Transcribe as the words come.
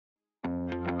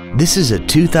This is a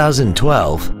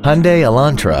 2012 Hyundai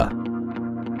Elantra.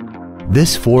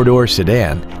 This four-door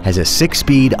sedan has a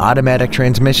 6-speed automatic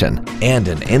transmission and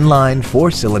an inline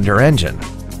 4-cylinder engine.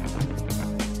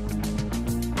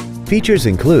 Features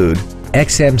include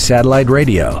XM satellite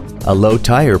radio, a low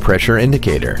tire pressure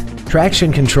indicator,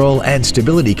 traction control and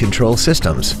stability control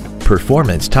systems,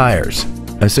 performance tires,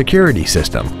 a security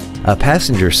system, a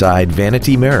passenger side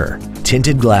vanity mirror,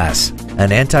 tinted glass,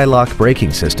 an anti-lock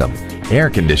braking system, air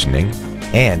conditioning,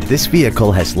 and this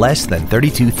vehicle has less than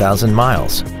 32,000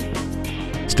 miles.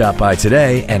 Stop by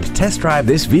today and test drive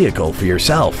this vehicle for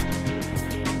yourself.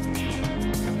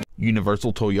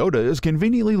 Universal Toyota is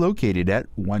conveniently located at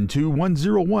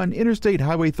 12101 Interstate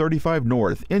Highway 35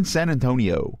 North in San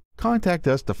Antonio. Contact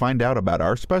us to find out about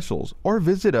our specials or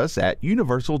visit us at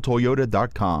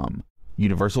universaltoyota.com.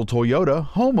 Universal Toyota,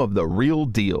 home of the real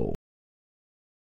deal.